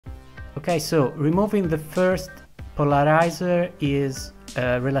Okay, so removing the first polarizer is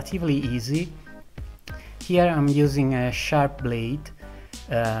relatively easy. Here I'm using a sharp blade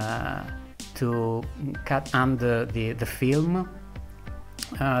to cut under the film.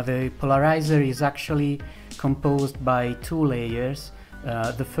 The polarizer is actually composed by two layers.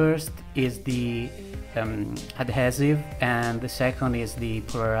 The first is the adhesive, and the second is the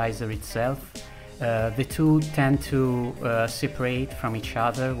polarizer itself. The two tend to separate from each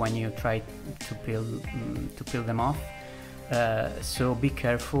other when you try to peel them off. So be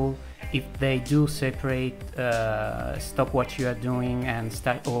careful. If they do separate, stop what you are doing and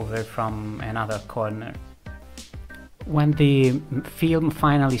start over from another corner. When the film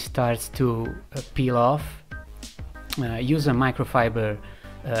finally starts to peel off, use a microfiber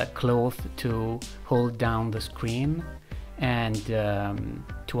cloth to hold down the screen and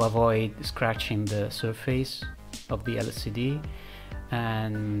to avoid scratching the surface of the LCD.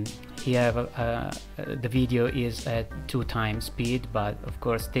 And here the video is at 2x speed, but of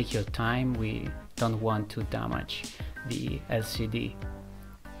course take your time, we don't want to damage the LCD.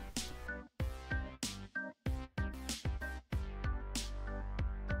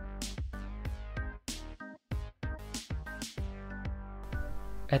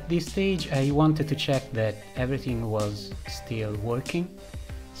 At this stage I wanted to check that everything was still working,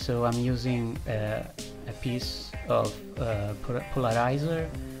 so I'm using a piece of polarizer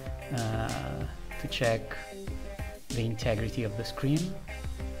to check the integrity of the screen.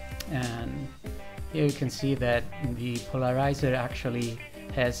 And here you can see that the polarizer actually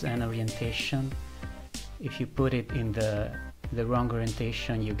has an orientation. If you put it in the wrong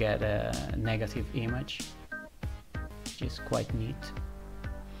orientation, you get a negative image, which is quite neat.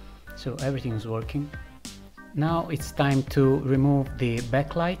 So everything is working. Now it's time to remove the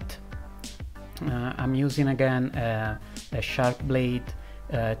backlight. I'm using again a sharp blade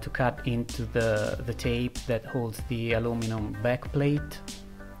to cut into the tape that holds the aluminum backplate.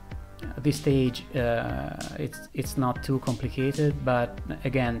 At this stage it's not too complicated, but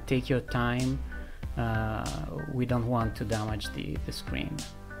again take your time, we don't want to damage the screen.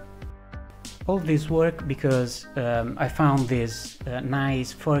 All this work because I found this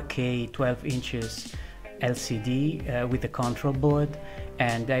nice 4K 12 inches LCD with a control board,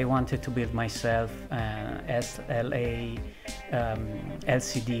 and I wanted to build myself an SLA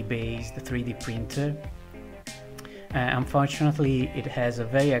LCD based 3D printer. Unfortunately it has a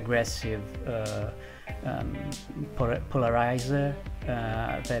very aggressive polarizer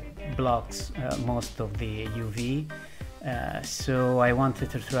that blocks most of the UV. So I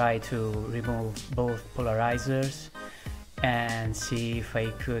wanted to try to remove both polarizers and see if I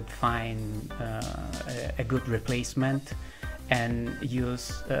could find a good replacement and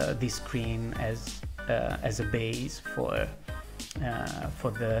use this screen as a base for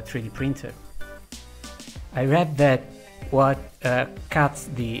the 3D printer. I read that what cuts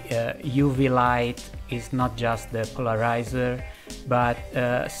the UV light is not just the polarizer, but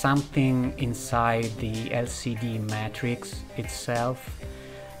something inside the LCD matrix itself.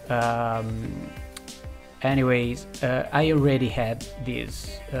 Anyways, I already had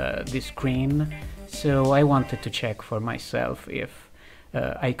this screen, so I wanted to check for myself if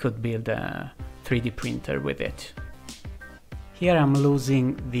I could build a 3D printer with it. Here I'm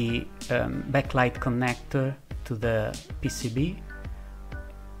losing the backlight connector to the PCB,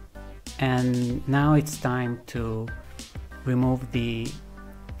 and now it's time to remove the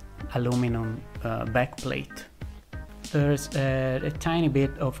aluminum backplate. There's a tiny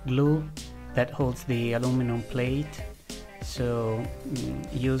bit of glue that holds the aluminum plate, so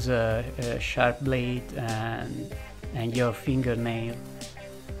use a sharp blade and your fingernail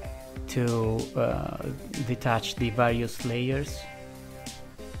to detach the various layers.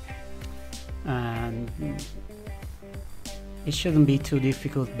 And it shouldn't be too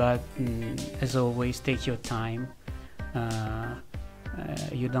difficult, but as always take your time.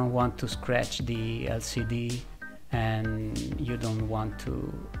 You don't want to scratch the LCD, and you don't want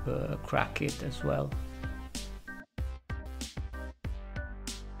to crack it as well.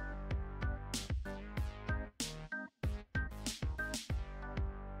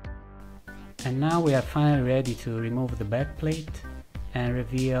 And now we are finally ready to remove the backplate and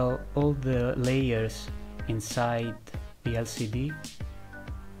reveal all the layers inside the LCD.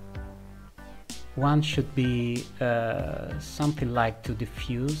 One should be something like to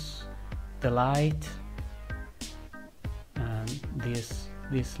diffuse the light, and this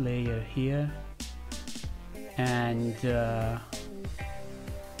layer here, and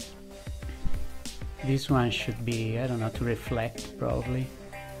this one should be, I don't know, to reflect probably.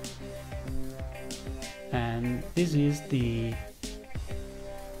 And this is the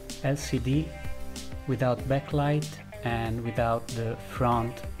LCD without backlight and without the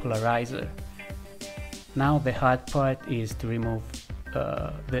front polarizer. Now the hard part is to remove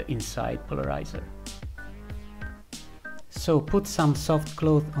the inside polarizer. So put some soft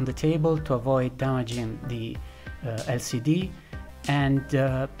cloth on the table to avoid damaging the LCD, and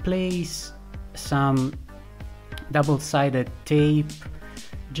place some double-sided tape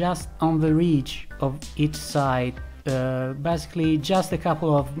just on the ridge of each side, basically just a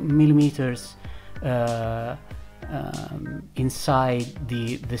couple of millimeters inside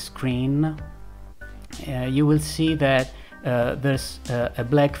the screen. You will see that there's a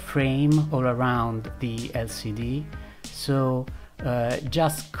black frame all around the LCD, so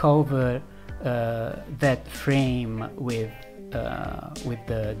just cover that frame with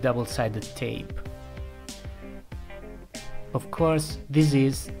the double-sided tape. Of course, this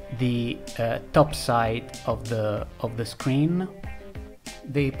is the top side of the screen.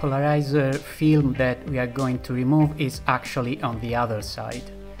 The polarizer film that we are going to remove is actually on the other side.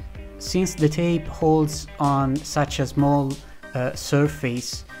 Since the tape holds on such a small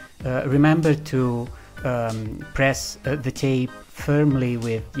surface, remember to press the tape firmly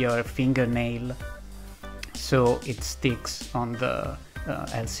with your fingernail so it sticks on the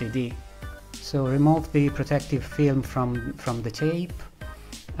LCD. So remove the protective film from the tape.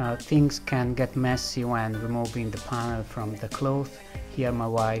 Things can get messy when removing the panel from the cloth. Here my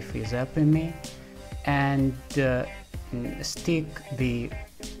wife is helping me. And stick the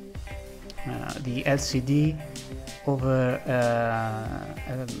LCD over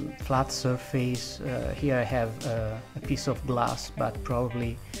a flat surface. Here I have a piece of glass, but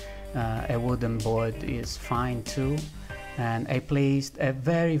probably a wooden board is fine too. And I placed a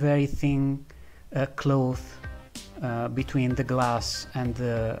very thin cloth between the glass and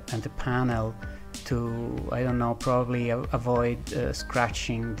the panel to, I don't know, probably avoid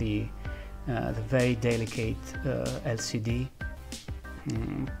scratching the very delicate LCD.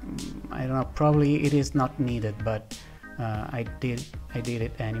 I don't know, probably it is not needed, but I did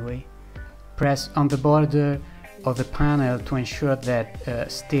it anyway. Press on the border of the panel to ensure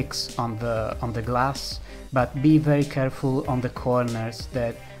that sticks on the glass, but be very careful on the corners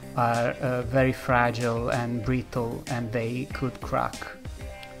that are very fragile and brittle, and they could crack.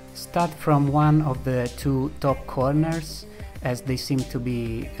 Start from one of the two top corners, as they seem to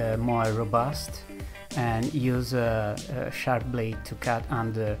be more robust, and use a sharp blade to cut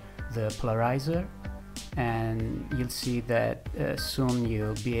under the polarizer, and you'll see that soon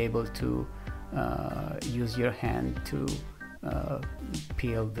you'll be able to use your hand to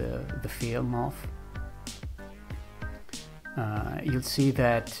peel the film off. You'll see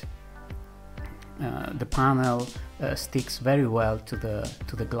that the panel sticks very well to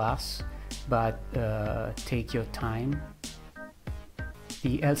the glass, but take your time.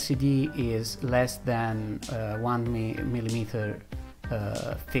 The LCD is less than 1 millimeter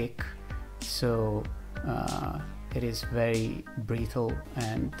thick, so it is very brittle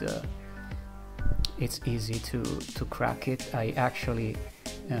and it's easy to crack it. I actually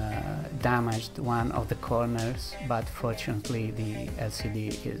damaged one of the corners, but fortunately the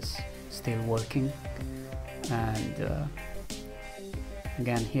LCD is still working. And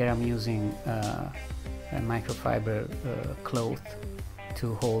again, here I'm using a microfiber cloth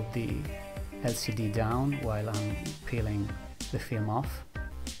to hold the LCD down while I'm peeling the film off,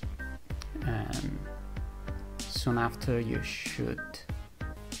 and soon after you should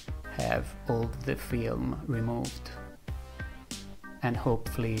have all the film removed and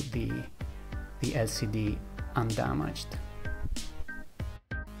hopefully the LCD undamaged.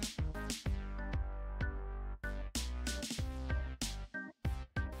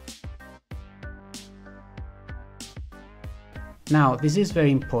 Now, this is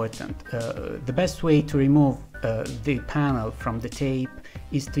very important. The best way to remove the panel from the tape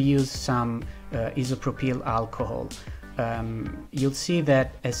is to use some isopropyl alcohol. You'll see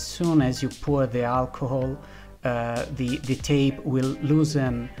that as soon as you pour the alcohol, the tape will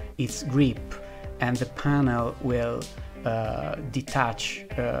loosen its grip and the panel will detach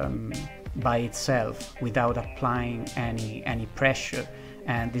by itself without applying any pressure.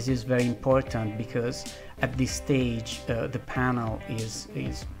 And this is very important because at this stage the panel is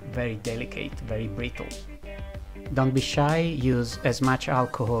very delicate, very brittle. Don't be shy, use as much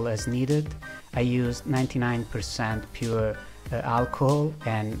alcohol as needed. I used 99% pure alcohol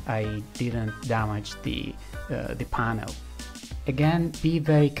and I didn't damage the panel. Again, be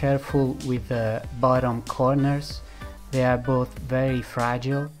very careful with the bottom corners. They are both very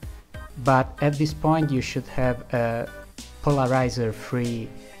fragile, but at this point you should have a polarizer free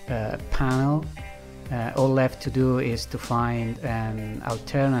panel All left to do is to find an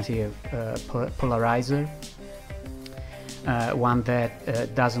alternative polarizer, one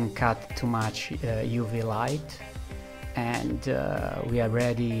that doesn't cut too much UV light, and we are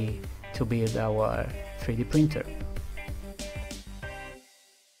ready to build our 3D printer.